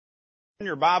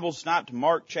Your Bibles tonight to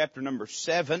Mark chapter number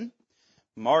 7.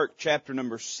 Mark chapter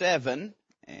number 7.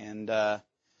 And I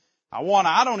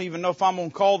don't even know if I'm going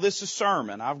to call this a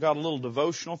sermon. I've got a little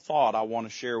devotional thought I want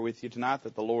to share with you tonight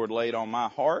that the Lord laid on my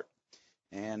heart.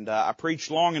 And I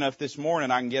preached long enough this morning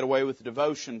I can get away with the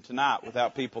devotion tonight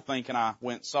without people thinking I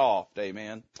went soft.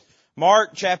 Amen.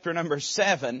 Mark chapter number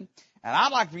 7. And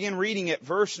I'd like to begin reading at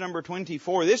verse number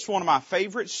 24. This is one of my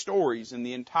favorite stories in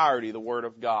the entirety of the Word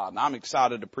of God. And I'm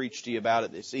excited to preach to you about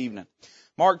it this evening.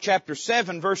 Mark chapter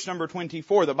 7, verse number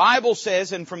 24. The Bible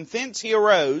says, "And from thence he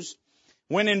arose,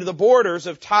 went into the borders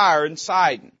of Tyre and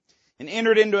Sidon, and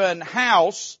entered into an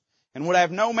house, and would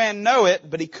have no man know it,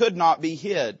 but he could not be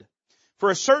hid. For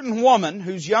a certain woman,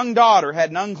 whose young daughter had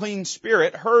an unclean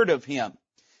spirit, heard of him,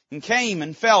 and came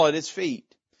and fell at his feet.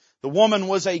 The woman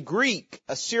was a Greek,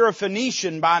 a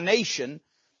Syrophoenician by nation,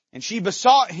 and she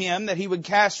besought him that he would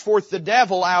cast forth the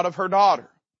devil out of her daughter.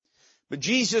 But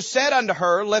Jesus said unto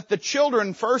her, Let the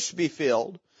children first be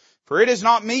filled, for it is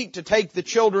not meet to take the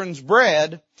children's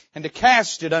bread and to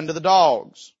cast it unto the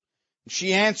dogs. And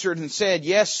she answered and said,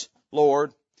 Yes,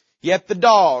 Lord, yet the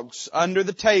dogs under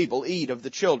the table eat of the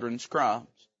children's crumbs.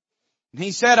 And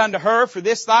he said unto her, For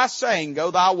this thy saying, go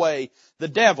thy way, the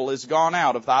devil is gone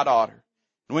out of thy daughter.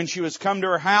 And when she was come to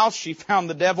her house, she found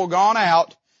the devil gone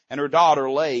out, and her daughter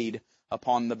laid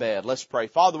upon the bed." Let's pray.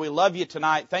 Father, we love you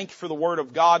tonight. Thank you for the Word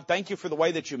of God. Thank you for the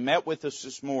way that you met with us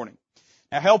this morning.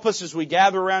 Now help us as we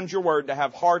gather around your Word to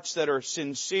have hearts that are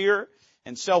sincere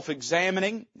and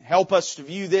self-examining. Help us to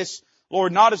view this,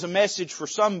 Lord, not as a message for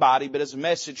somebody, but as a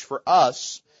message for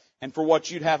us and for what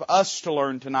you'd have us to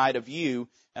learn tonight of you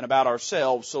and about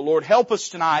ourselves. So Lord, help us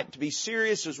tonight to be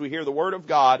serious as we hear the Word of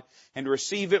God and to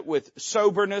receive it with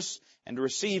soberness and to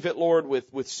receive it, Lord,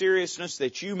 with seriousness,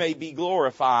 that you may be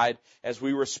glorified as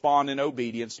we respond in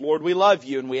obedience. Lord, we love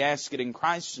you and we ask it in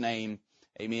Christ's name.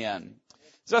 Amen.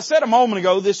 As I said a moment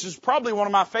ago, this is probably one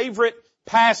of my favorite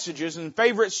passages and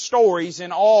favorite stories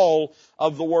in all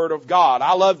of the Word of God.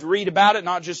 I love to read about it,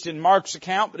 not just in Mark's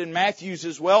account, but in Matthew's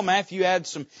as well. Matthew adds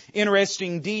some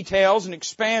interesting details and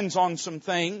expands on some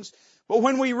things. But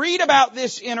when we read about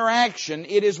this interaction,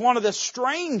 it is one of the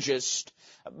strangest,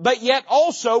 but yet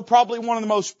also probably one of the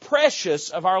most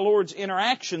precious of our Lord's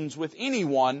interactions with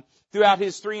anyone throughout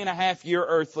His 3.5-year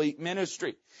earthly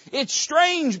ministry. It's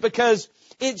strange because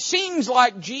it seems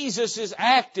like Jesus is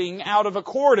acting out of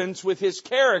accordance with His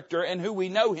character and who we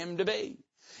know Him to be.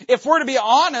 If we're to be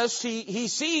honest, He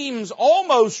seems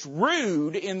almost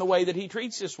rude in the way that He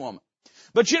treats this woman.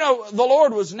 But you know, the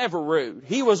Lord was never rude.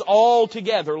 He was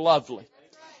altogether lovely.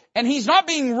 And He's not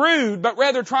being rude, but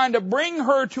rather trying to bring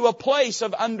her to a place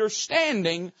of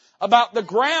understanding about the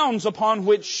grounds upon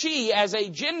which she, as a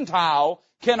Gentile,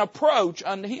 can approach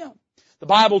unto Him. The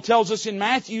Bible tells us in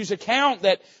Matthew's account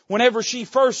that whenever she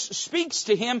first speaks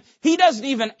to Him, He doesn't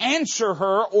even answer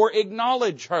her or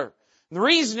acknowledge her. The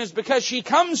reason is because she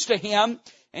comes to Him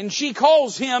and she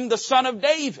calls Him the Son of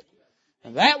David.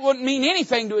 And that wouldn't mean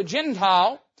anything to a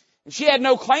Gentile. And she had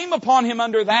no claim upon Him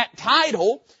under that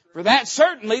title. For that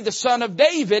certainly the Son of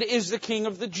David is the King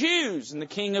of the Jews and the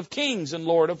King of Kings and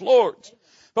Lord of Lords.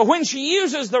 But when she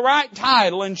uses the right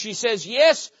title and she says,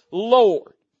 Yes,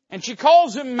 Lord, and she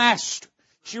calls Him Master,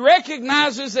 she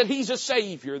recognizes that He's a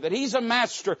Savior, that He's a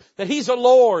Master, that He's a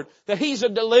Lord, that He's a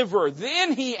Deliverer.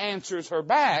 Then He answers her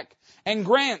back and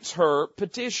grants her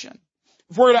petition.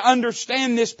 If we're to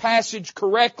understand this passage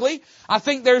correctly, I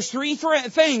think there's three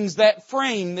things that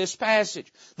frame this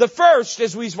passage. The first,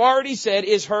 as we've already said,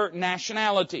 is her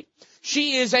nationality.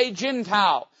 She is a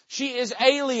Gentile. She is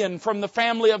alien from the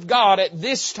family of God at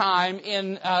this time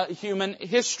in human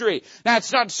history. Now,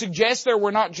 it's not to suggest there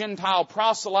were not Gentile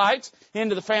proselytes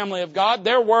into the family of God.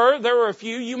 There were a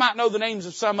few. You might know the names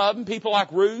of some of them. People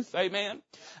like Ruth, amen.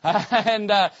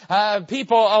 And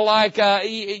people like,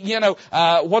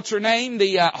 what's her name?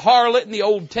 The harlot in the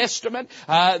Old Testament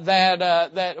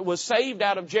that was saved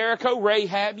out of Jericho,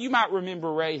 Rahab. You might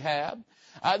remember Rahab.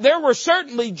 There were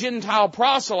certainly Gentile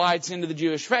proselytes into the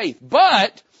Jewish faith,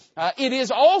 but it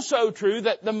is also true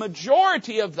that the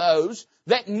majority of those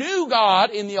that knew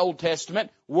God in the Old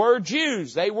Testament were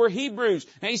Jews. They were Hebrews.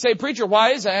 And you say, Preacher,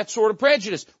 why is that sort of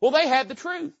prejudice? Well, they had the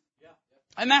truth.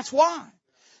 And that's why.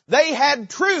 They had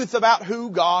truth about who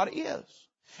God is.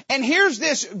 And here's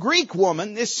this Greek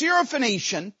woman, this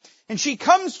Syrophoenician, And she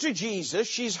comes to Jesus.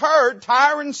 She's heard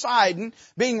Tyre and Sidon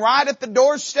being right at the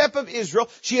doorstep of Israel.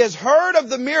 She has heard of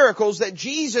the miracles that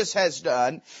Jesus has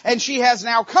done. And she has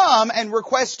now come and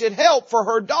requested help for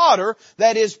her daughter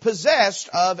that is possessed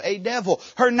of a devil.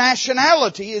 Her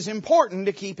nationality is important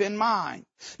to keep in mind.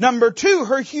 Number 2,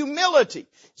 her humility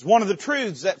is one of the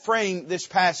truths that frame this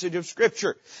passage of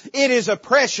Scripture. It is a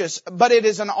precious, but it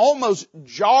is an almost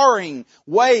jarring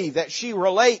way that she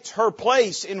relates her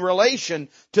place in relation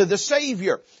to the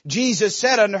Savior. Jesus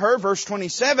said unto her, verse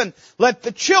 27, let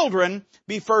the children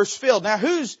be first filled. Now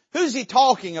who's he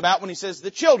talking about when he says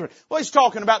the children? Well, he's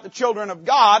talking about the children of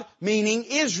God, meaning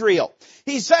Israel.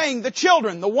 He's saying the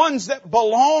children, the ones that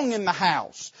belong in the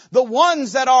house, the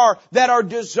ones that are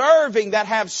deserving, that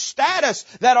have status,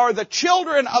 that are the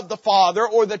children of the Father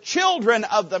or the children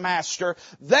of the Master,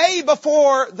 they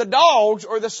before the dogs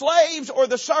or the slaves or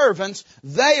the servants,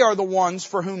 they are the ones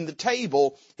for whom the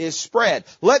table is spread.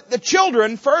 Let the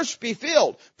children first be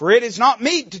filled, for it is not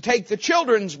meet to take the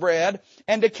children's bread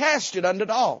and to cast it unto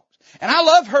dogs. And I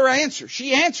love her answer.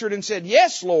 She answered and said,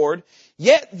 yes, Lord,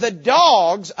 yet the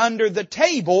dogs under the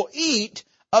table eat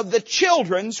of the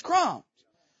children's crumbs.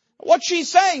 What she's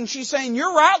saying,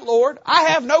 you're right, Lord, I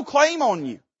have no claim on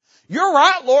you. You're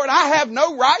right, Lord, I have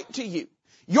no right to you.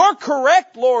 You're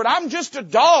correct, Lord, I'm just a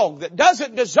dog that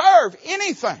doesn't deserve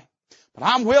anything. But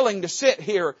I'm willing to sit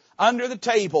here under the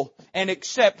table and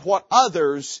accept what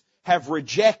others have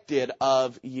rejected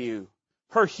of you.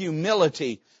 Her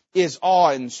humility is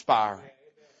awe-inspiring.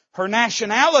 Her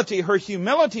nationality, her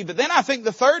humility. But then I think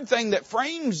the third thing that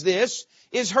frames this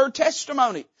is her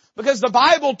testimony. Because the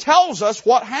Bible tells us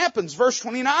what happens. Verse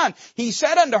 29, he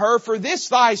said unto her, for this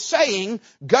thy saying,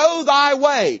 go thy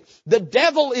way. The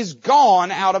devil is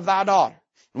gone out of thy daughter.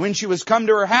 And when she was come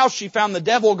to her house, she found the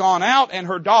devil gone out and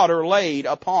her daughter laid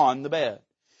upon the bed.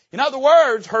 In other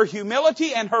words, her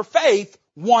humility and her faith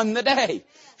won the day.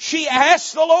 She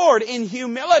asked the Lord in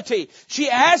humility.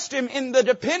 She asked Him in the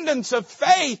dependence of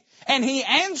faith. And He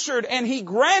answered and He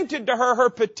granted to her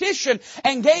petition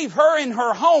and gave her in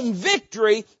her home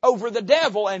victory over the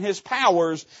devil and his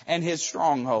powers and his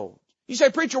strongholds. You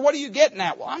say, preacher, what are you getting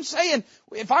at? Well, I'm saying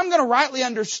if I'm going to rightly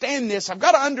understand this, I've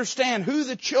got to understand who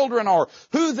the children are,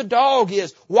 who the dog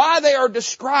is, why they are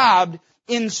described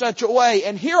in such a way.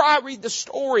 And here I read the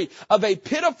story of a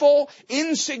pitiful,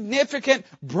 insignificant,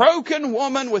 broken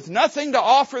woman with nothing to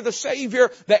offer the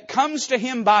Savior that comes to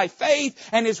Him by faith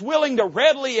and is willing to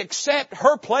readily accept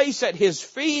her place at His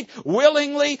feet,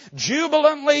 willingly,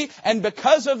 jubilantly, and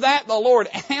because of that the Lord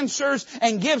answers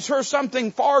and gives her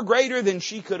something far greater than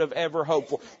she could have ever hoped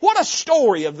for. What a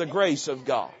story of the grace of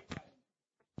God.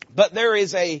 But there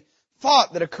is a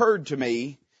thought that occurred to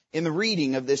me in the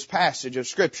reading of this passage of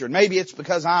Scripture. And maybe it's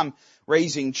because I'm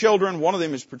raising children. One of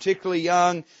them is particularly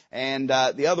young, and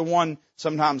the other one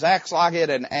sometimes acts like it,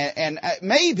 and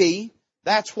maybe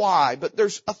that's why. But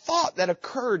there's a thought that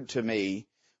occurred to me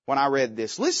when I read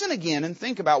this. Listen again and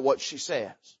think about what she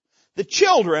says. The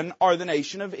children are the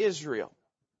nation of Israel.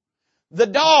 The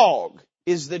dog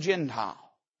is the Gentile.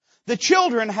 The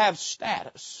children have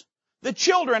status. The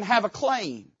children have a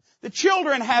claim. The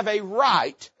children have a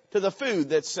right to the food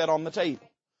that's set on the table.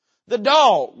 The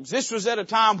dogs, this was at a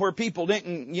time where people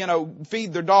didn't,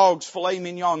 feed their dogs filet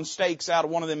mignon steaks out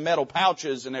of one of them metal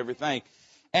pouches and everything.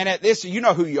 And at this, you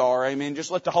know who you are, amen.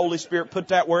 Just let the Holy Spirit put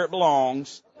that where it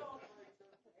belongs.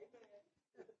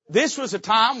 This was a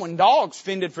time when dogs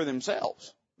fended for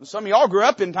themselves. Some of y'all grew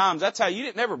up in times, that's how you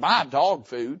didn't ever buy dog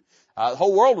food. The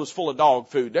whole world was full of dog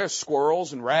food. There's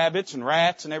squirrels and rabbits and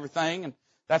rats and everything. And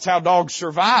that's how dogs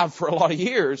survived for a lot of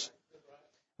years.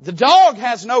 The dog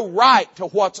has no right to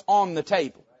what's on the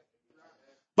table.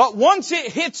 But once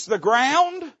it hits the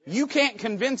ground, you can't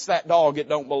convince that dog it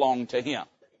don't belong to him.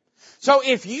 So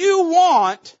if you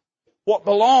want what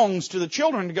belongs to the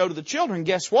children to go to the children,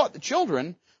 guess what? The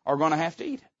children are going to have to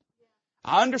eat it.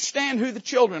 I understand who the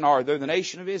children are. They're the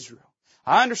nation of Israel.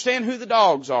 I understand who the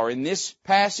dogs are. In this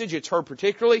passage, it's her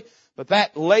particularly, but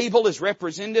that label is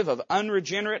representative of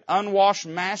unregenerate, unwashed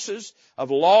masses of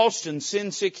lost and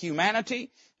sin-sick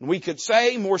humanity. And we could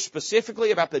say more specifically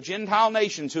about the Gentile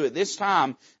nations who at this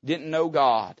time didn't know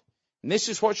God. And this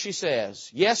is what she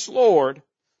says. Yes, Lord,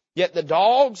 yet the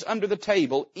dogs under the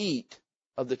table eat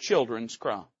of the children's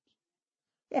crumbs.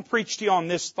 I want to preach to you on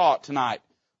this thought tonight.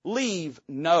 Leave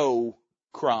no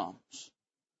crumbs.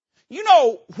 You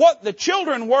know what the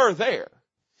children were there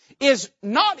is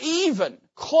not even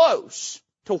close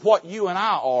to what you and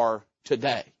I are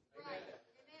today.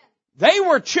 They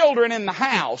were children in the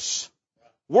house.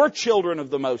 We're children of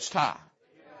the Most High.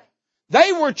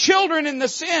 They were children in the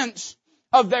sense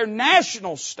of their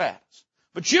national status.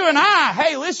 But you and I,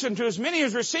 hey, listen, to as many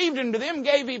as received him, to them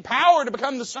gave he power to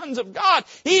become the sons of God,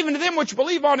 even to them which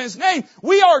believe on his name.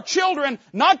 We are children,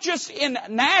 not just in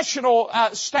national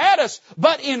status,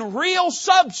 but in real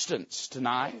substance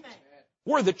tonight.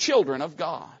 We're the children of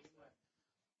God.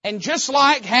 And just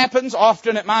like happens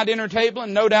often at my dinner table,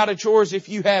 and no doubt at yours if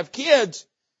you have kids,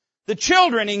 the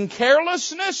children in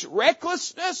carelessness,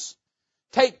 recklessness,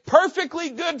 take perfectly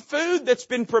good food that's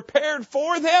been prepared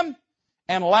for them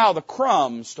and allow the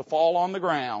crumbs to fall on the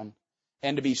ground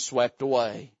and to be swept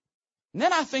away. And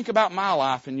then I think about my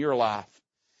life and your life.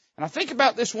 And I think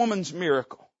about this woman's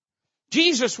miracle.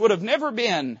 Jesus would have never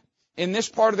been in this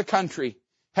part of the country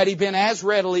had he been as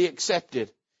readily accepted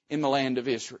in the land of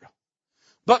Israel.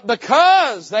 But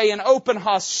because they in open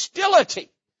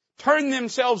hostility turned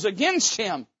themselves against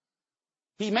him,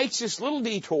 he makes this little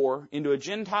detour into a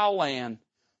Gentile land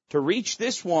to reach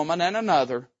this woman and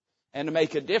another and to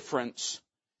make a difference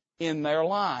in their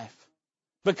life.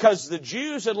 Because the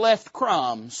Jews had left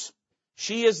crumbs,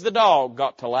 she as the dog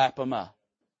got to lap them up.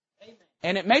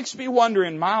 And it makes me wonder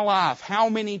in my life how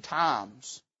many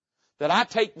times that I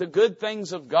take the good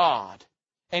things of God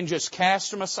and just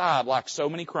cast them aside like so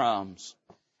many crumbs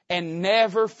and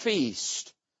never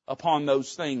feast upon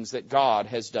those things that God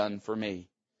has done for me.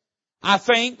 I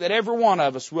think that every one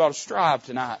of us, we ought to strive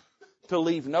tonight to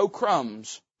leave no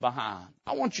crumbs behind.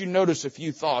 I want you to notice a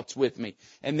few thoughts with me,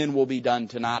 and then we'll be done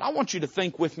tonight. I want you to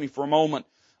think with me for a moment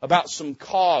about some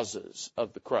causes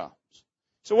of the crumbs.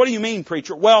 So what do you mean,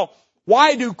 preacher? Well,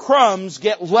 why do crumbs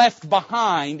get left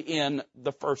behind in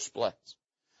the first place?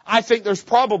 I think there's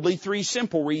probably three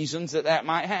simple reasons that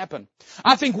might happen.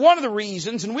 I think one of the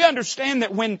reasons, and we understand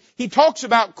that when he talks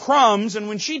about crumbs and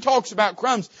when she talks about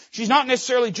crumbs, she's not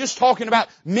necessarily just talking about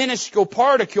minuscule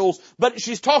particles, but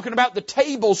she's talking about the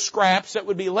table scraps that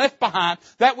would be left behind,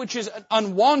 that which is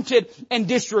unwanted and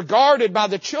disregarded by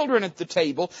the children at the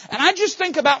table. And I just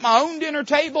think about my own dinner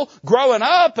table growing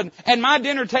up and my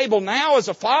dinner table now as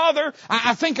a father.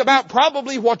 I think about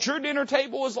probably what your dinner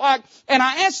table was like, and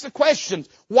I ask the question,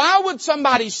 why would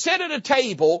somebody sit at a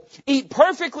table, eat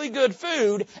perfectly good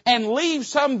food, and leave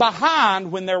some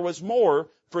behind when there was more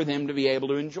for them to be able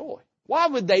to enjoy? Why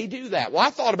would they do that? Well, I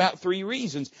thought about three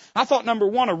reasons. I thought, number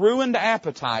one, a ruined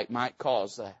appetite might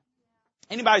cause that.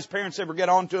 Anybody's parents ever get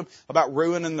on to them about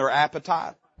ruining their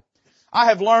appetite? I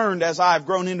have learned as I've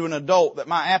grown into an adult that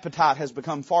my appetite has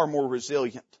become far more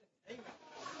resilient.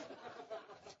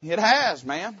 It has,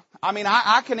 man. I mean,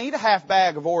 I can eat a half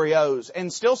bag of Oreos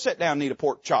and still sit down and eat a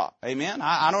pork chop. Amen.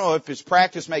 I don't know if it's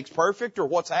practice makes perfect or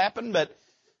what's happened, but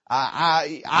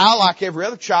I like every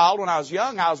other child when I was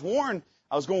young, I was warned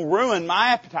I was going to ruin my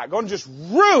appetite, going to just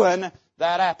ruin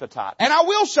that appetite. And I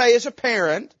will say as a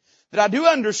parent that I do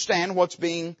understand what's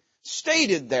being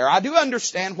stated there. I do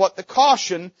understand what the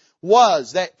caution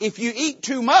was, that if you eat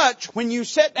too much, when you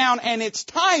sit down and it's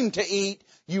time to eat,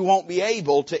 you won't be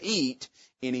able to eat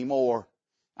anymore.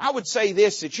 I would say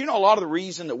this, that a lot of the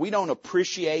reason that we don't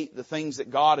appreciate the things that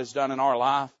God has done in our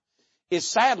life is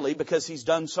sadly because He's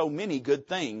done so many good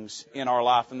things in our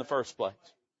life in the first place.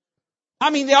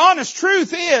 I mean, the honest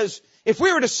truth is, if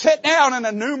we were to sit down and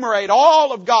enumerate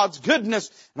all of God's goodness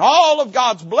and all of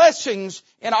God's blessings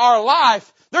in our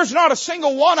life, there's not a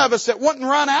single one of us that wouldn't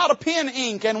run out of pen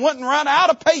ink and wouldn't run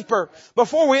out of paper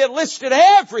before we had listed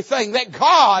everything that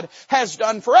God has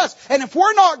done for us. And if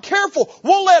we're not careful,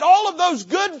 we'll let all of those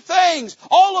good things,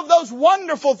 all of those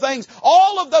wonderful things,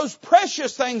 all of those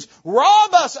precious things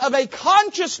rob us of a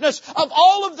consciousness of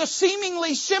all of the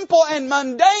seemingly simple and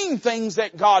mundane things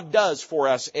that God does for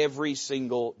us every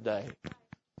single day.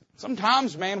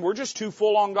 Sometimes, man, we're just too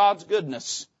full on God's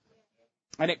goodness,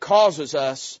 and it causes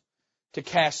us to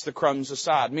cast the crumbs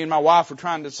aside. Me and my wife were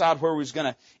trying to decide where we was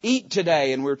going to eat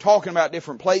today, and we were talking about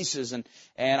different places, and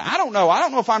I don't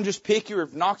know if I'm just picky or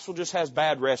if Knoxville just has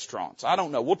bad restaurants. I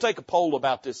don't know. We'll take a poll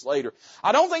about this later.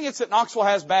 I don't think it's that Knoxville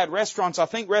has bad restaurants. I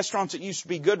think restaurants that used to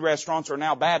be good restaurants are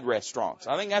now bad restaurants.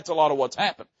 I think that's a lot of what's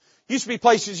happened. Used to be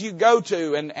places you go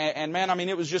to and man, I mean,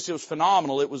 it was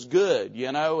phenomenal. It was good,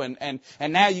 and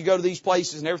now you go to these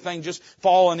places and everything just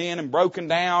falling in and broken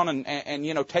down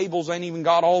and tables ain't even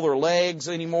got all their legs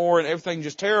anymore and everything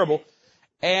just terrible.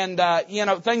 And,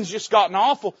 things just gotten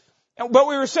awful. But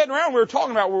we were sitting around, we were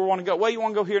talking about where we want to go. Well, you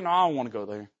want to go here? No, I don't want to go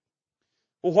there.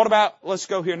 Well, what about, let's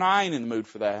go here? No, I ain't in the mood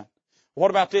for that. What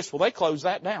about this? Well, they closed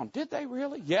that down. Did they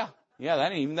really? Yeah,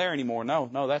 that ain't even there anymore.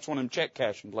 No, that's one of them check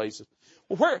cashing places.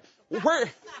 Well,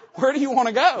 where do you want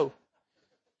to go?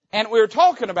 And we were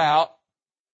talking about,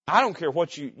 I don't care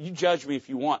what you judge me if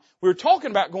you want. We were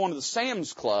talking about going to the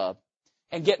Sam's Club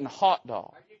and getting a hot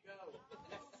dog.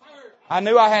 I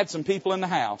knew I had some people in the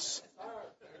house.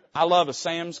 I love a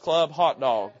Sam's Club hot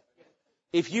dog.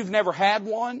 If you've never had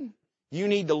one, you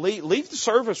need to leave the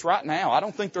service right now. I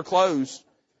don't think they're closed.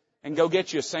 And go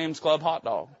get you a Sam's Club hot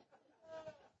dog.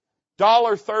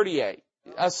 $1.38.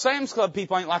 Sam's Club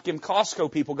people ain't like them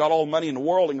Costco people got all the money in the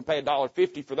world and can pay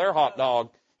 $1.50 for their hot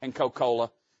dog and Coca-Cola.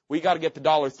 We got to get the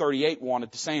 $1.38 one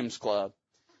at the Sam's Club.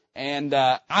 And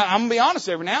I'm gonna be honest,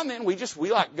 every now and then we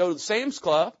like to go to the Sam's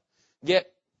Club,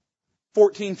 get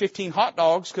 14, 15 hot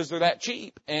dogs because they're that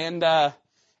cheap. And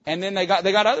then they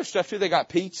got other stuff too. They got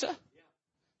pizza.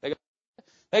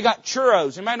 They got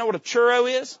churros. Anybody know what a churro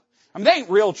is? I mean, they ain't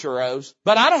real churros,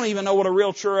 but I don't even know what a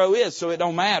real churro is, so it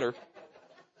don't matter.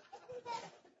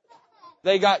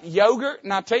 They got yogurt,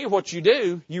 and I'll tell you what you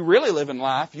do. You really live in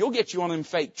life. You'll get you one of them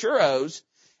fake churros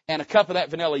and a cup of that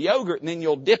vanilla yogurt, and then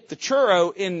you'll dip the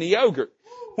churro in the yogurt.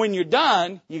 When you're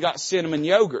done, you got cinnamon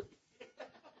yogurt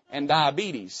and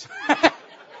diabetes.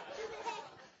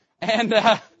 And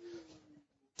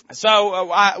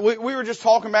So we were just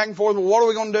talking back and forth. Well, what are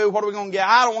we going to do? What are we going to get?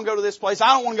 I don't want to go to this place. I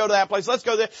don't want to go to that place. Let's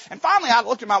go there. And finally, I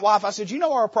looked at my wife. I said, you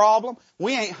know our problem?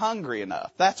 We ain't hungry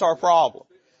enough. That's our problem.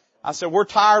 I said, we're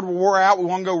tired. We're wore out. We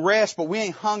want to go rest, but we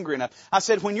ain't hungry enough. I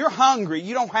said, when you're hungry,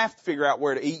 you don't have to figure out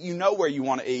where to eat. You know where you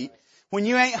want to eat. When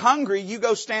you ain't hungry, you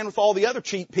go stand with all the other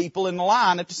cheap people in the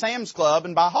line at the Sam's Club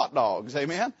and buy hot dogs.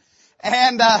 Amen.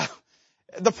 And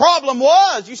the problem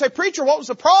was, you say, preacher, what was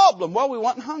the problem? Well, we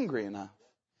wasn't hungry enough.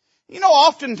 You know,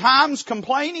 oftentimes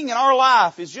complaining in our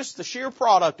life is just the sheer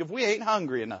product of we ain't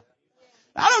hungry enough.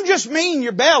 I don't just mean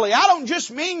your belly. I don't just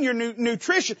mean your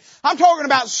nutrition. I'm talking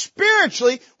about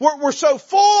spiritually. We're so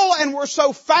full and we're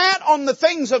so fat on the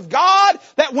things of God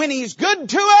that when He's good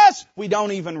to us, we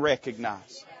don't even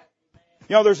recognize.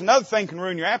 You know, there's another thing can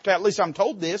ruin your appetite. At least I'm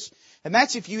told this. And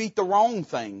that's if you eat the wrong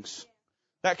things.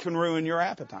 That can ruin your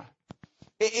appetite.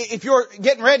 If you're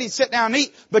getting ready to sit down and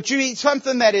eat, but you eat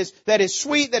something that is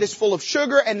sweet, that is full of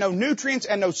sugar and no nutrients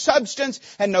and no substance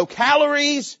and no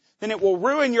calories, then it will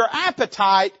ruin your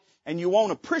appetite and you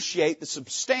won't appreciate the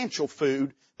substantial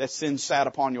food that's then sat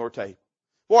upon your table.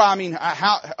 Well, I mean,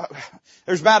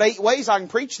 there's about 8 ways I can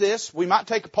preach this. We might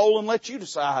take a poll and let you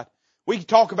decide. We could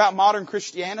talk about modern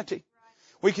Christianity.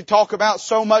 We could talk about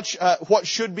so much what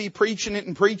should be preaching it,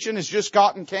 and preaching is just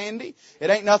cotton candy. It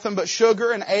ain't nothing but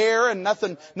sugar and air and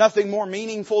nothing more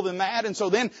meaningful than that. And so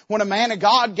then when a man of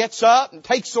God gets up and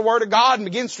takes the Word of God and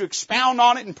begins to expound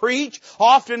on it and preach,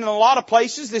 often in a lot of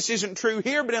places, this isn't true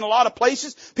here, but in a lot of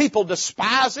places, people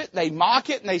despise it, they mock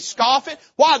it, and they scoff it.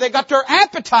 Why? They got their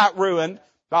appetite ruined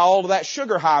by all of that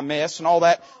sugar high mess and all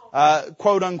that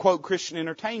quote unquote Christian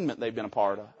entertainment they've been a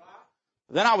part of.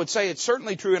 Then I would say it's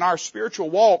certainly true in our spiritual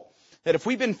walk that if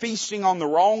we've been feasting on the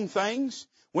wrong things,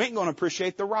 we ain't going to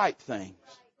appreciate the right things.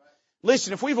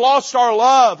 Listen, if we've lost our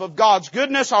love of God's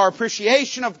goodness, our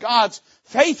appreciation of God's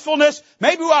faithfulness,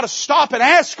 maybe we ought to stop and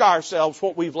ask ourselves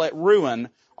what we've let ruin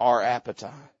our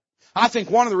appetite. I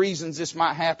think one of the reasons this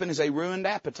might happen is a ruined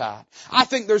appetite. I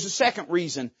think there's a second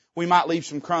reason we might leave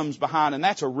some crumbs behind, and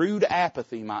that's a rude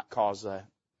apathy might cause that.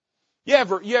 You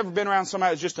ever been around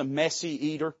somebody that's just a messy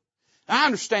eater? I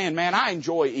understand, man, I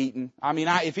enjoy eating. I mean,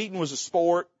 if eating was a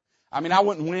sport, I mean, I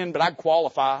wouldn't win, but I'd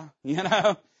qualify, you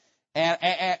know.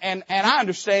 And I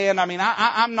understand. I mean,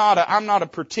 I'm not a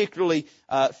particularly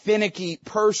finicky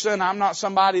person. I'm not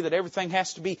somebody that everything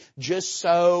has to be just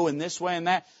so and this way and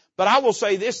that. But I will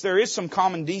say this, there is some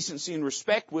common decency and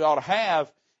respect we ought to have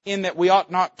in that we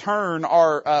ought not turn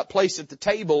our place at the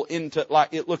table into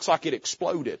like it looks like it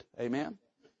exploded. Amen.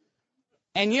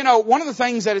 And you know, one of the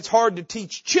things that it's hard to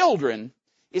teach children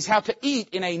is how to eat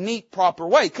in a neat, proper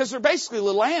way, because they're basically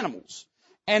little animals.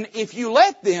 And if you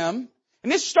let them, and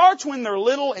this starts when they're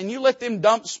little, and you let them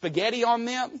dump spaghetti on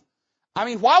them, I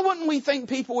mean, why wouldn't we think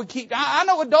people would keep, I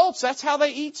know adults, that's how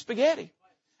they eat spaghetti.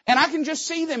 And I can just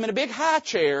see them in a big high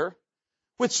chair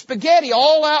with spaghetti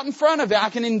all out in front of it. I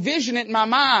can envision it in my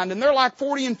mind, and they're like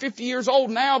 40 and 50 years old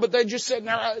now, but they're just sitting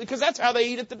there, because that's how they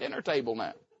eat at the dinner table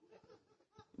now.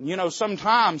 You know,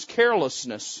 sometimes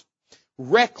carelessness,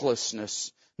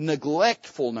 recklessness,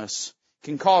 neglectfulness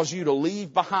can cause you to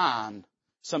leave behind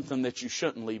something that you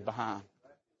shouldn't leave behind.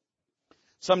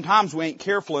 Sometimes we ain't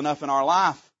careful enough in our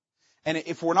life. And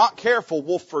if we're not careful,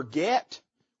 we'll forget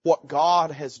what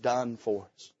God has done for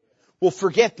us. We'll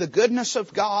forget the goodness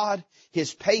of God,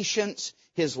 His patience,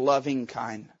 His loving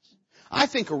kindness. I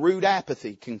think a rude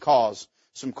apathy can cause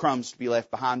some crumbs to be left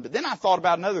behind. But then I thought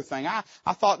about another thing.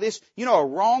 I thought this, you know, a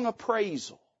wrong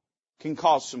appraisal can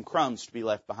cause some crumbs to be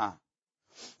left behind.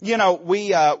 You know,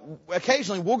 we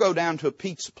occasionally we'll go down to a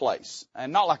pizza place,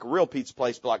 and not like a real pizza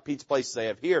place, but like pizza places they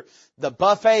have here, the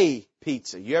buffet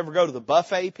pizza. You ever go to the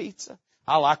buffet pizza?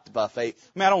 I like the buffet.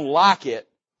 I mean, I don't like it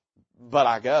but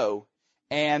I go.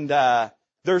 And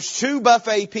there's two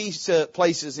buffet pizza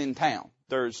places in town.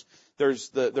 There's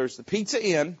the Pizza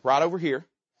Inn right over here.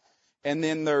 And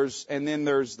then there's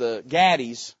the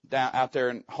Gaddy's down out there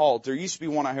in Halls. There used to be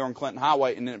one out here on Clinton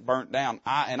Highway, and then it burnt down.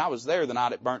 I was there the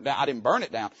night it burnt down. I didn't burn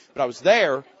it down, but I was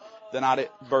there the night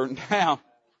it burned down.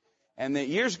 And then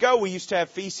years ago we used to have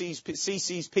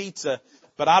CC's Pizza,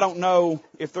 but I don't know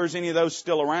if there's any of those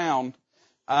still around.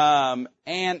 But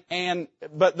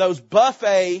those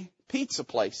buffet pizza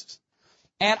places.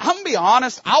 And I'm gonna be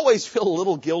honest, I always feel a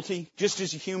little guilty, just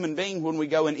as a human being, when we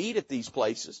go and eat at these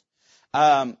places.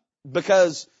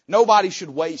 Because nobody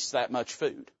should waste that much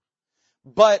food.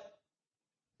 But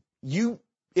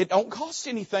it don't cost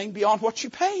anything beyond what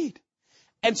you paid.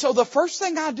 And so the first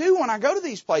thing I do when I go to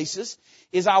these places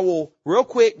is I will real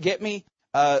quick get me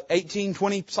 18,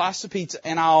 20 slices of pizza,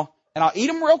 and I'll eat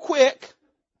them real quick,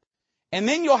 and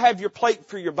then you'll have your plate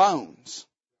for your bones.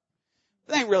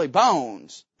 They ain't really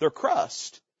bones, they're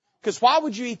crust. Because why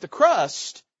would you eat the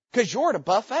crust? Because you're at a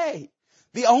buffet.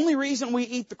 The only reason we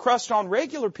eat the crust on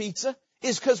regular pizza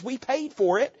is because we paid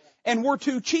for it and we're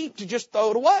too cheap to just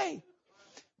throw it away.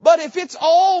 But if it's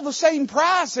all the same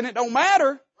price and it don't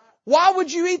matter, why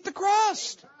would you eat the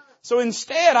crust? So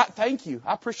instead, thank you.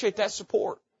 I appreciate that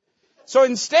support. So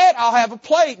instead, I'll have a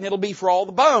plate and it'll be for all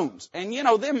the bones. And you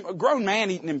know, them a grown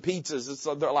man eating them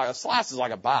pizzas, they're like a slice is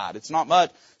like a bite. It's not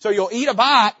much. So you'll eat a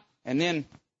bite and then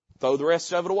throw the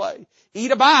rest of it away.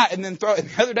 Eat a bite and then throw it.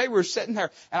 The other day we were sitting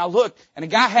there and I looked and a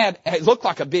guy it looked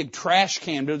like a big trash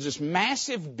can, but it was this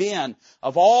massive bin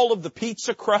of all of the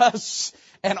pizza crusts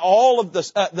and all of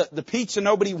the pizza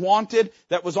nobody wanted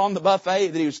that was on the buffet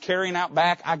that he was carrying out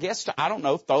back. I guess I don't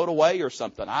know, throw it away or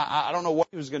something. I don't know what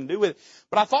he was going to do with it.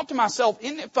 But I thought to myself,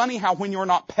 isn't it funny how when you're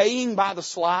not paying by the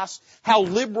slice, how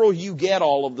liberal you get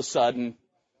all of a sudden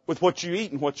with what you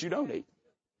eat and what you don't eat?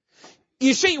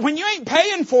 You see, when you ain't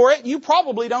paying for it, you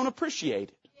probably don't appreciate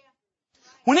it.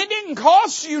 When it didn't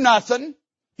cost you nothing,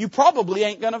 you probably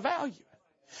ain't going to value it.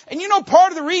 And you know,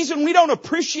 part of the reason we don't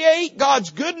appreciate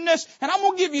God's goodness, and I'm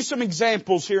going to give you some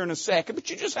examples here in a second, but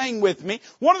you just hang with me.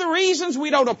 One of the reasons we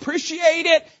don't appreciate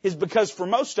it is because for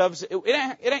most of us,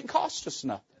 it ain't cost us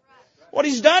nothing. What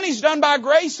He's done by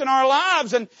grace in our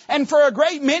lives. And for a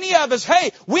great many of us,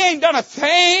 hey, we ain't done a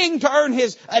thing to earn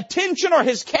His attention or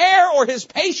His care or His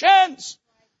patience.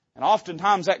 And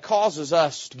oftentimes that causes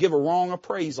us to give a wrong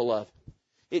appraisal of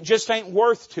it. It just ain't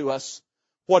worth to us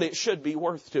what it should be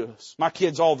worth to us. My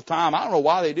kids all the time, I don't know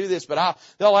why they do this, but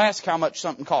they'll ask how much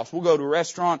something costs. We'll go to a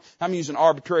restaurant. I'm using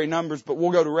arbitrary numbers, but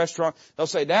we'll go to a restaurant. They'll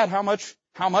say, Dad, how much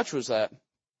was that?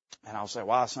 And I'll say,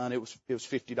 why, son, it was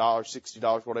 $50,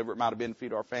 $60, whatever it might have been to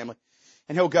feed our family.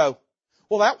 And he'll go,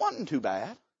 well, that wasn't too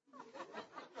bad.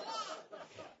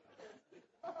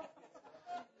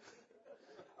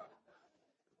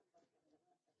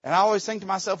 And I always think to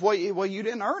myself, well, you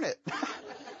didn't earn it.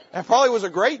 That probably was a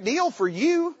great deal for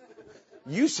you.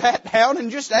 You sat down and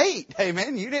just ate.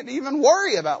 Amen. You didn't even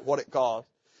worry about what it cost.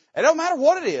 It don't matter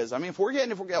what it is. I mean, if we're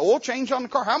getting oil change on the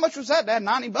car, how much was that, Dad?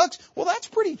 $90. Well, that's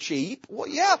pretty cheap. Well,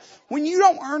 yeah, when you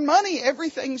don't earn money,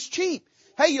 everything's cheap.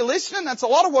 Hey, you listening? That's a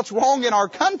lot of what's wrong in our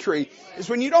country, is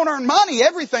when you don't earn money,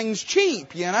 everything's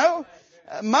cheap, you know?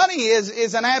 Money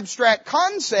is an abstract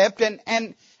concept,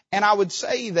 and I would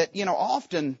say that, you know,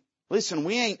 often, listen,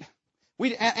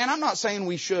 and I'm not saying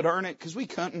we should earn it, because we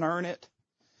couldn't earn it.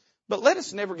 But let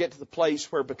us never get to the place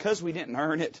where because we didn't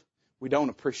earn it, we don't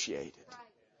appreciate it.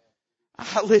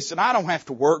 Listen, I don't have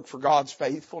to work for God's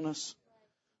faithfulness,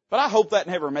 but I hope that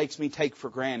never makes me take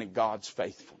for granted God's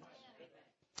faithfulness.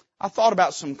 I thought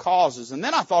about some causes, and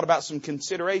then I thought about some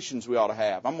considerations we ought to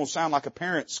have. I'm going to sound like a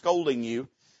parent scolding you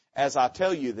as I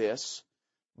tell you this,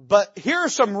 but here are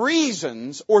some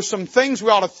reasons or some things we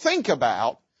ought to think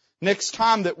about next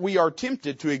time that we are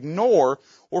tempted to ignore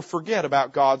or forget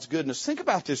about God's goodness. Think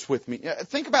about this with me.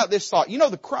 Think about this thought. You know,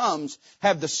 the crumbs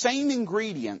have the same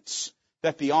ingredients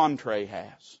that the entree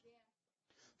has.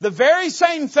 The very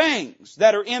same things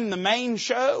that are in the main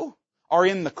show are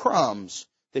in the crumbs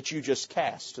that you just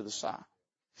cast to the side.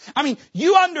 I mean,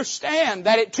 you understand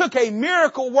that it took a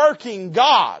miracle working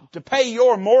God to pay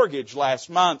your mortgage last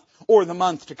month or the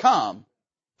month to come.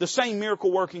 The same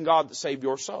miracle working God that saved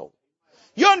your soul.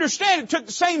 You understand it took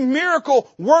the same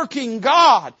miracle working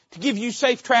God to give you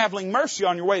safe traveling mercy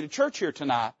on your way to church here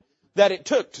tonight that it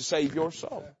took to save your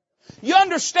soul. You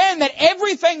understand that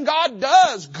everything God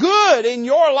does good in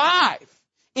your life,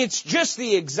 it's just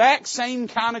the exact same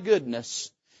kind of goodness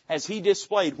as He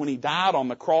displayed when He died on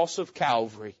the cross of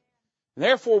Calvary.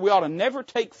 Therefore, we ought to never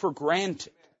take for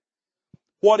granted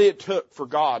what it took for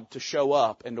God to show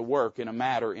up and to work in a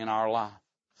matter in our life.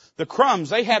 the crumbs,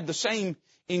 they have the same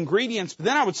ingredients. But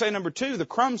then I would say number two, the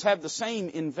crumbs have the same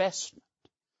investment.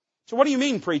 So what do you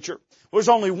mean, preacher? Well, there's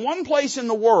only one place in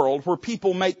the world where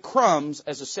people make crumbs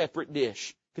as a separate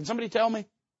dish. Can somebody tell me?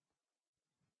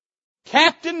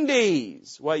 Captain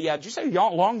D's. Well, yeah, did you say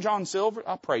Long John Silver?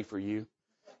 I'll pray for you.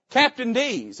 Captain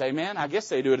D's, amen. I guess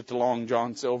they do it at the Long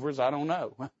John Silvers. I don't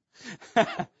know.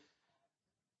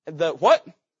 The what?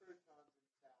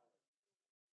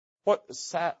 What?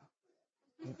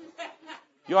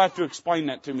 You'll have to explain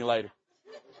that to me later.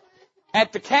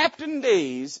 At the Captain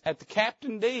D's,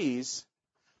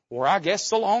 or I guess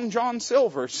the Long John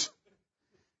Silvers,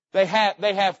 they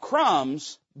have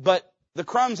crumbs, but the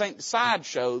crumbs ain't the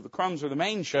sideshow. The crumbs are the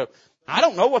main show. I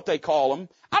don't know what they call them.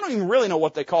 I don't even really know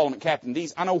what they call them at Captain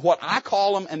D's. I know what I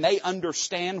call them, and they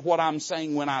understand what I'm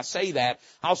saying when I say that.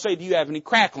 I'll say, do you have any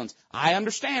cracklins? I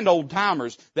understand, old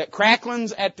timers, that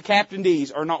cracklins at the Captain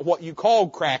D's are not what you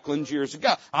called cracklins years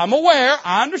ago. I'm aware,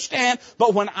 I understand,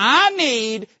 but when I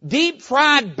need deep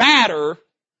fried batter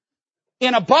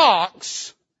in a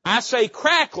box, I say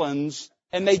cracklins,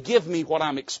 and they give me what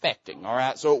I'm expecting, all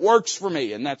right? So it works for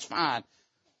me, and that's fine.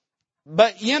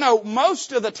 But,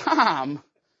 most of the time,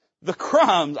 the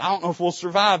crumbs, I don't know if we'll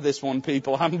survive this one,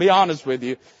 people. I'm going to be honest with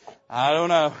you. I don't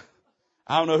know.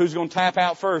 I don't know who's going to tap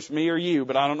out first, me or you,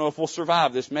 but I don't know if we'll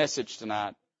survive this message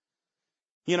tonight.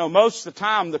 Most of the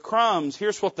time, the crumbs,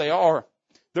 here's what they are.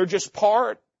 They're just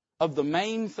part of the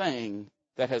main thing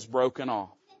that has broken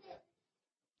off.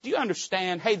 Do you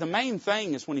understand? Hey, the main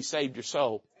thing is when He saved your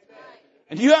soul.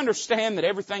 And do you understand that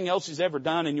everything else He's ever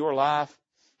done in your life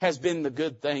has been the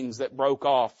good things that broke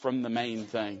off from the main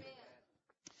thing?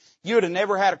 You would have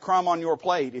never had a crumb on your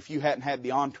plate if you hadn't had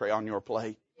the entree on your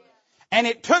plate. And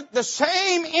it took the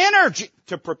same energy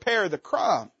to prepare the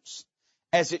crumbs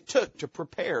as it took to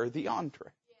prepare the entree.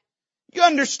 You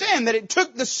understand that it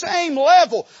took the same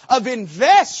level of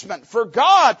investment for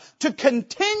God to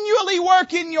continually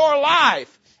work in your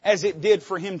life as it did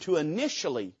for Him to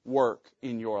initially work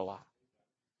in your life.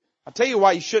 I'll tell you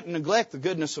why you shouldn't neglect the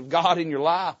goodness of God in your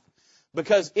life.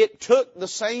 Because it took the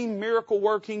same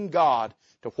miracle-working God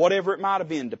to whatever it might have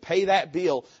been, to pay that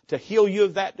bill, to heal you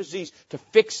of that disease, to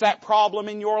fix that problem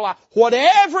in your life.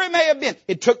 Whatever it may have been,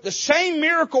 it took the same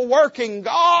miracle-working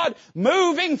God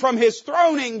moving from His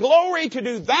throne in glory to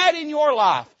do that in your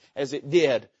life as it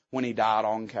did when He died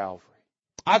on Calvary.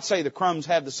 I'd say the crumbs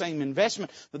have the same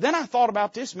investment. But then I thought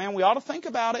about this, man, we ought to think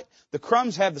about it. The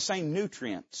crumbs have the same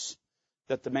nutrients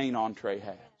that the main entree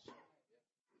has.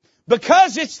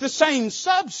 Because it's the same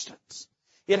substance.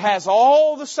 It has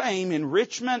all the same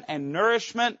enrichment and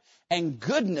nourishment and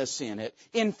goodness in it.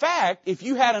 In fact, if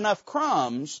you had enough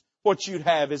crumbs, what you'd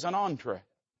have is an entree.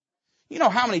 You know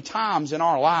how many times in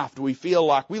our life do we feel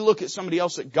like we look at somebody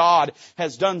else that God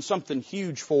has done something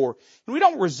huge for, and we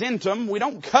don't resent them, we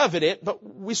don't covet it, but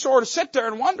we sort of sit there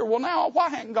and wonder, well now, why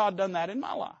hasn't God done that in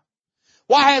my life?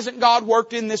 Why hasn't God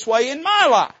worked in this way in my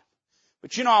life?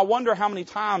 But I wonder how many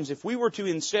times if we were to,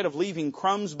 instead of leaving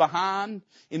crumbs behind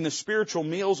in the spiritual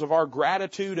meals of our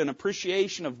gratitude and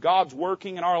appreciation of God's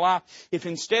working in our life, if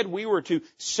instead we were to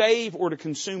save or to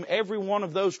consume every one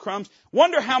of those crumbs,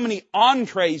 wonder how many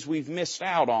entrees we've missed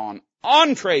out on,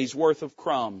 entrees worth of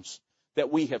crumbs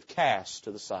that we have cast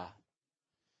to the side.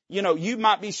 You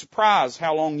might be surprised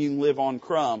how long you can live on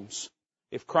crumbs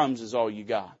if crumbs is all you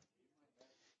got.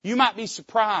 You might be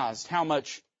surprised how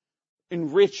much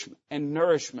enrichment and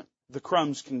nourishment the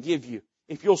crumbs can give you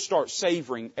if you'll start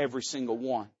savoring every single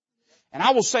one. And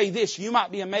I will say this, you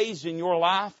might be amazed in your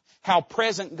life how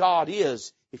present God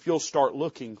is if you'll start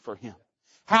looking for Him.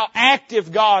 How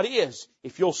active God is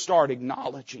if you'll start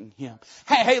acknowledging Him.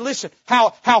 Hey, listen,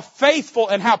 how faithful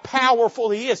and how powerful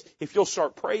He is if you'll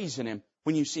start praising Him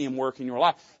when you see Him work in your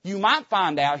life. You might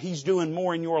find out He's doing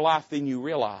more in your life than you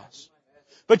realize.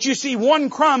 But you see, one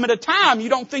crumb at a time, you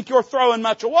don't think you're throwing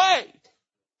much away.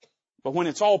 But when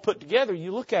it's all put together,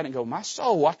 you look at it and go, my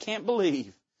soul, I can't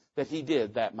believe that He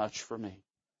did that much for me.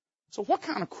 So what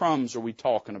kind of crumbs are we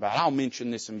talking about? I'll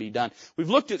mention this and be done. We've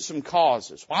looked at some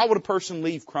causes. Why would a person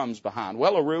leave crumbs behind?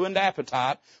 Well, a ruined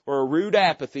appetite or a rude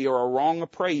apathy or a wrong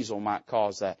appraisal might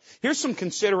cause that. Here's some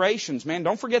considerations, man.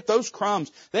 Don't forget those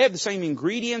crumbs. They have the same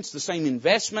ingredients, the same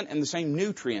investment, and the same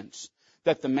nutrients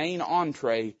that the main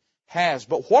entree has.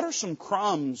 But what are some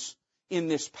crumbs in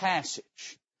this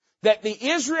passage that the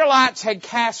Israelites had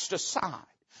cast aside,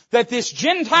 that this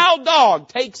Gentile dog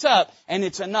takes up, and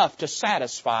it's enough to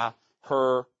satisfy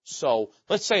her soul?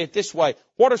 Let's say it this way.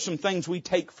 What are some things we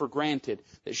take for granted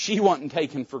that she wasn't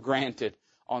taken for granted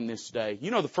on this day?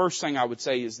 The first thing I would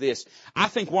say is this. I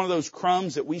think one of those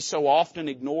crumbs that we so often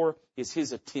ignore is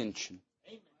His attention.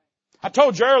 I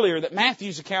told you earlier that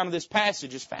Matthew's account of this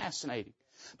passage is fascinating.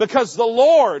 Because the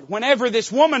Lord, whenever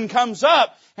this woman comes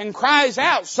up and cries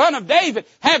out, Son of David,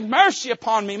 have mercy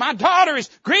upon me. My daughter is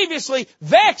grievously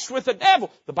vexed with the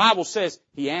devil. The Bible says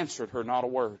He answered her not a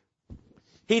word.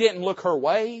 He didn't look her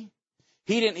way.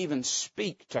 He didn't even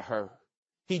speak to her.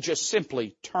 He just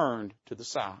simply turned to the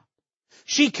side.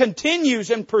 She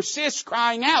continues and persists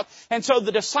crying out. And so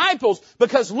the disciples,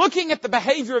 because looking at the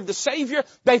behavior of the Savior,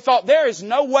 they thought there is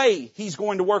no way He's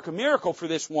going to work a miracle for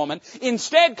this woman.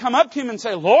 Instead, come up to Him and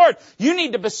say, Lord, you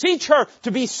need to beseech her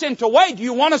to be sent away. Do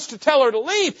you want us to tell her to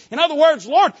leave? In other words,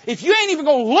 Lord, if you ain't even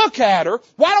going to look at her,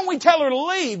 why don't we tell her to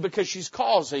leave? Because she's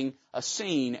causing a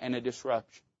scene and a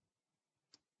disruption.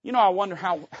 You know, I wonder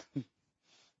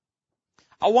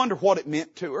what it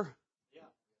meant to her.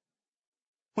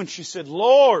 When she said,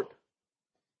 Lord,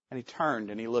 and He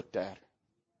turned and He looked at her.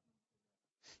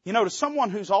 You know, to someone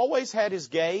who's always had his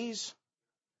gaze,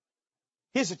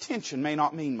 his attention may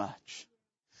not mean much.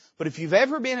 But if you've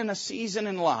ever been in a season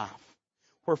in life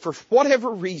where for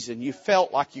whatever reason you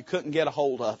felt like you couldn't get a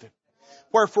hold of Him,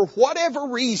 where for whatever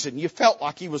reason you felt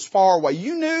like He was far away.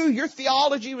 You knew your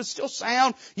theology was still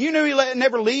sound. You knew He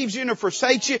never leaves you nor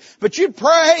forsakes you. But you'd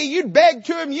pray, you'd beg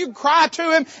to Him, you'd cry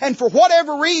to Him. And for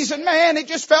whatever reason, man, it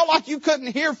just felt like you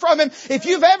couldn't hear from Him. If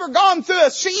you've ever gone through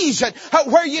a season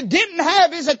where you didn't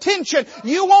have His attention,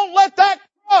 you won't let that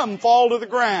crumb fall to the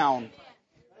ground.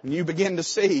 And you begin to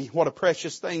see what a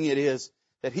precious thing it is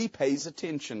that He pays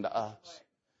attention to us.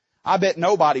 I bet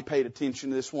nobody paid attention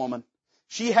to this woman.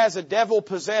 She has a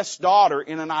devil-possessed daughter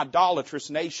in an idolatrous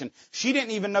nation. She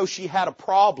didn't even know she had a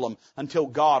problem until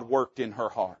God worked in her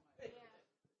heart.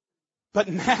 But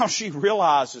now she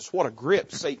realizes what a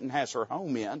grip Satan has her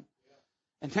home in.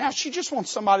 And now she just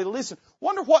wants somebody to listen.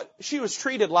 Wonder what she was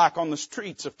treated like on the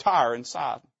streets of Tyre and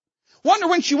Sidon. Wonder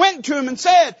when she went to him and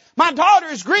said, my daughter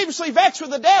is grievously vexed with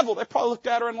the devil. They probably looked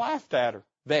at her and laughed at her.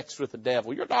 Vexed with the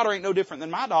devil. Your daughter ain't no different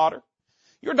than my daughter.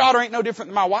 Your daughter ain't no different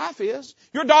than my wife is.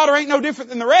 Your daughter ain't no different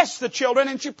than the rest of the children.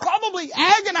 And she probably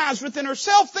agonized within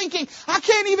herself thinking, I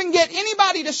can't even get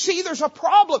anybody to see there's a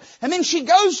problem. And then she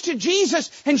goes to Jesus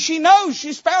and she knows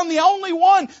she's found the only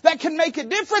one that can make a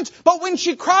difference. But when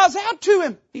she cries out to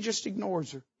Him, He just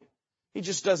ignores her. He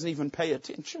just doesn't even pay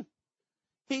attention.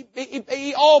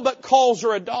 He all but calls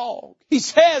her a dog. He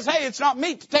says, hey, it's not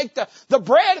meet to take the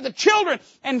bread of the children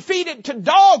and feed it to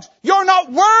dogs. You're not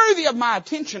worthy of my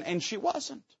attention. And she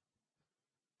wasn't.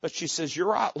 But she says, you're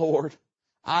right, Lord.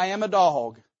 I am a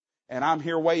dog, and I'm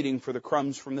here waiting for the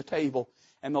crumbs from the table.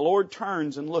 And the Lord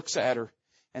turns and looks at her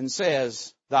and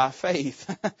says, thy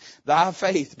faith,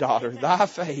 daughter, thy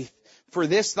faith. For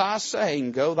this thy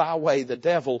saying, go thy way. The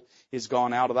devil is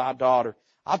gone out of thy daughter.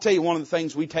 I'll tell you, one of the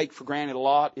things we take for granted a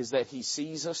lot is that He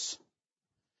sees us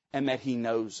and that He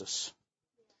knows us.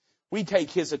 We take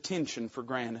His attention for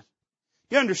granted.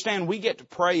 You understand, we get to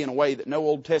pray in a way that no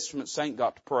Old Testament saint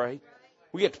got to pray.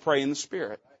 We get to pray in the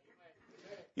Spirit.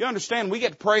 You understand, we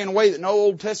get to pray in a way that no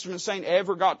Old Testament saint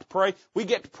ever got to pray. We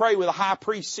get to pray with a high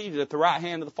priest seated at the right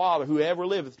hand of the Father who ever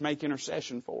liveth to make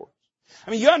intercession for us.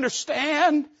 I mean, you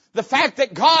understand the fact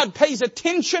that God pays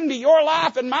attention to your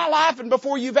life and my life, and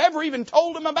before you've ever even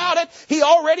told Him about it, He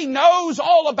already knows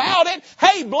all about it.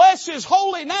 Hey, bless His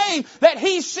holy name that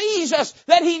He sees us,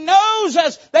 that He knows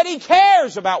us, that He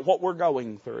cares about what we're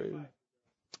going through.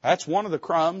 That's one of the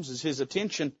crumbs, is His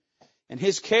attention, and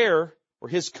His care or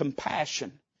His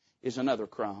compassion is another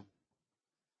crumb.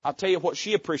 I'll tell you what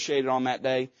she appreciated on that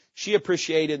day. She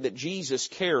appreciated that Jesus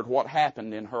cared what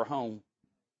happened in her home.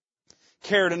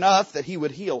 Cared enough that He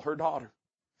would heal her daughter.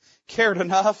 Cared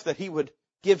enough that He would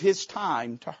give His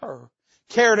time to her.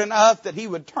 Cared enough that He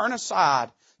would turn aside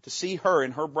to see her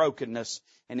in her brokenness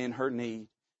and in her need.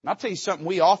 And I'll tell you something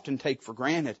we often take for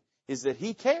granted is that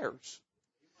He cares.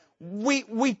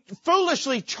 We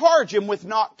foolishly charge Him with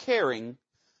not caring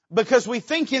because we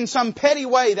think in some petty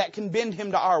way that can bend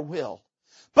Him to our will.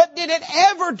 But did it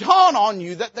ever dawn on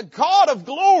you that the God of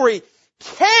glory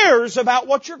cares about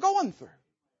what you're going through?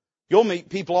 You'll meet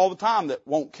people all the time that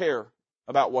won't care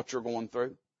about what you're going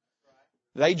through.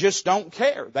 They just don't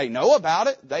care. They know about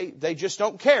it. They just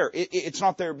don't care. It's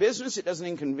not their business. It doesn't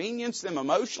inconvenience them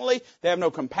emotionally. They have no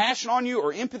compassion on you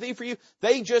or empathy for you.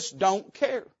 They just don't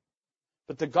care.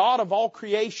 But the God of all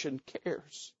creation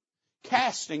cares.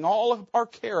 Casting all of our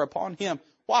care upon Him.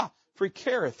 Why? For He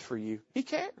careth for you. He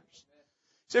cares.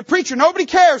 You say, preacher, nobody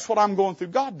cares what I'm going through.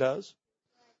 God does.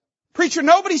 Preacher,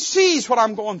 nobody sees what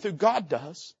I'm going through. God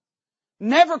does.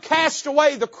 Never cast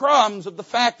away the crumbs of the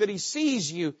fact that He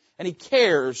sees you and He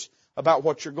cares about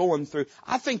what you're going through.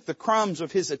 I think the crumbs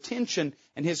of His attention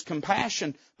and His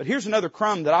compassion. But here's another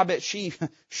crumb that I bet she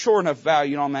sure enough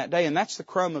valued on that day, and that's the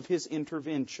crumb of His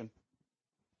intervention.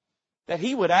 That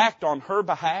He would act on her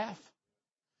behalf.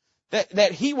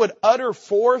 That He would utter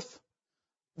forth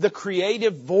the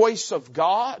creative voice of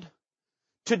God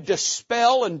to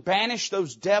dispel and banish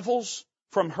those devils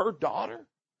from her daughter.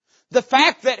 The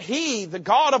fact that He, the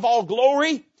God of all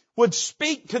glory, would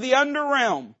speak to the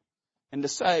underrealm and to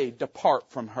say,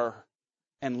 depart from her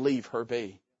and leave her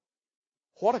be.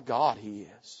 What a God He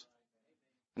is.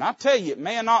 And I tell you, it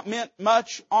may have not meant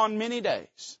much on many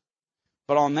days,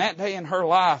 but on that day in her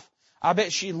life, I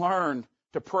bet she learned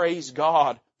to praise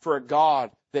God for a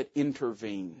God that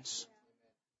intervenes,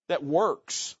 that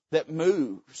works, that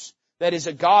moves, that is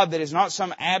a God that is not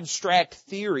some abstract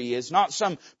theory, is not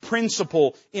some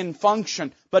principle in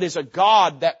function, but is a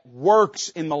God that works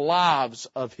in the lives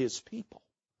of His people.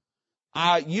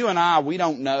 You and I, we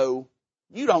don't know.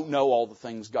 You don't know all the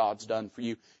things God's done for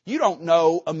you. You don't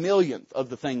know a millionth of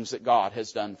the things that God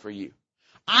has done for you.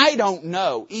 I don't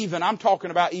know I'm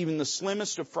talking about even the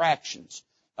slimmest of fractions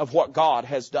of what God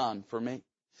has done for me.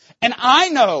 And I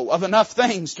know of enough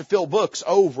things to fill books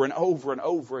over and over and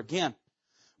over again.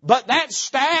 But that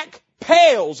stack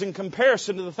pales in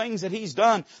comparison to the things that He's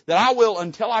done that I will,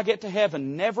 until I get to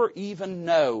heaven, never even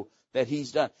know that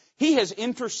He's done. He has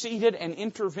interceded and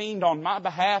intervened on my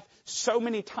behalf so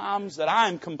many times that I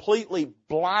am completely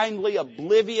blindly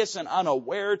oblivious and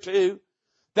unaware to,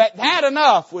 that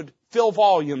enough would fill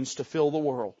volumes to fill the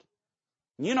world.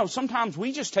 You know, sometimes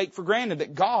we just take for granted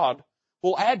that God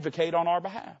will advocate on our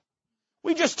behalf.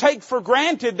 We just take for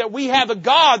granted that we have a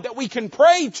God that we can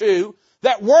pray to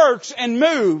that works and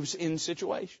moves in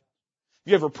situations.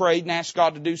 You ever prayed and asked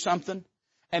God to do something,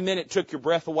 and then it took your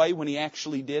breath away when He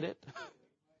actually did it?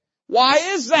 Why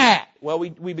is that? Well,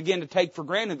 we begin to take for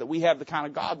granted that we have the kind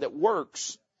of God that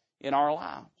works in our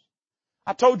lives.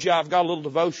 I told you I've got a little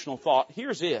devotional thought.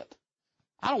 Here's it.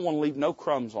 I don't want to leave no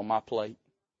crumbs on my plate.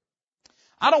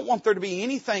 I don't want there to be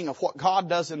anything of what God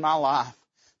does in my life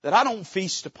that I don't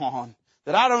feast upon,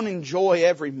 that I don't enjoy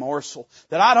every morsel,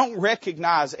 that I don't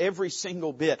recognize every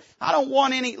single bit. I don't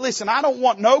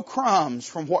want no crumbs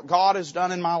from what God has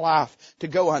done in my life to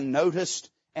go unnoticed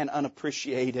and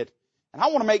unappreciated. And I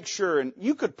want to make sure, and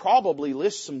you could probably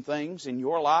list some things in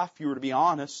your life, if you were to be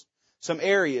honest, some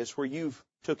areas where you've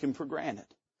took Him for granted.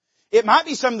 It might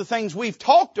be some of the things we've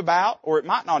talked about, or it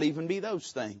might not even be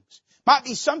those things. Might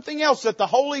be something else that the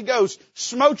Holy Ghost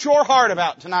smote your heart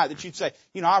about tonight that you'd say,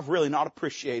 I've really not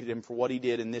appreciated Him for what He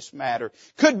did in this matter.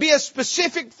 Could be a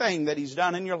specific thing that He's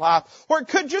done in your life, or it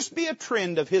could just be a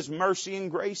trend of His mercy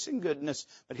and grace and goodness.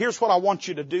 But here's what I want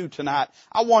you to do tonight.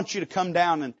 I want you to come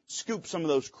down and scoop some of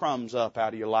those crumbs up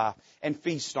out of your life and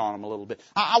feast on them a little bit.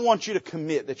 I want you to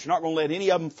commit that you're not going to let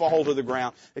any of them fall to the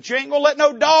ground, that you ain't going to let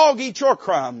no dog eat your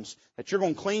crumbs, that you're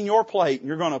going to clean your plate and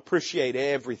you're going to appreciate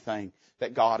everything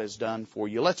that God has done for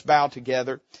you. Let's bow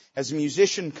together. As the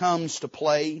musician comes to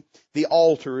play, the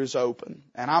altar is open.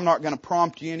 And I'm not going to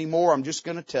prompt you anymore. I'm just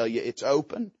going to tell you it's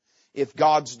open. If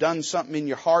God's done something in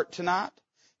your heart tonight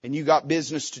and you got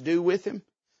business to do with Him,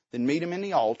 then meet Him in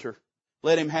the altar.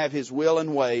 Let Him have His will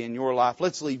and way in your life.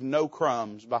 Let's leave no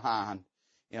crumbs behind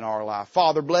in our life.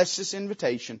 Father, bless this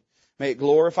invitation. May it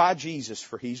glorify Jesus,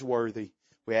 for He's worthy.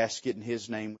 We ask it in His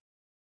name.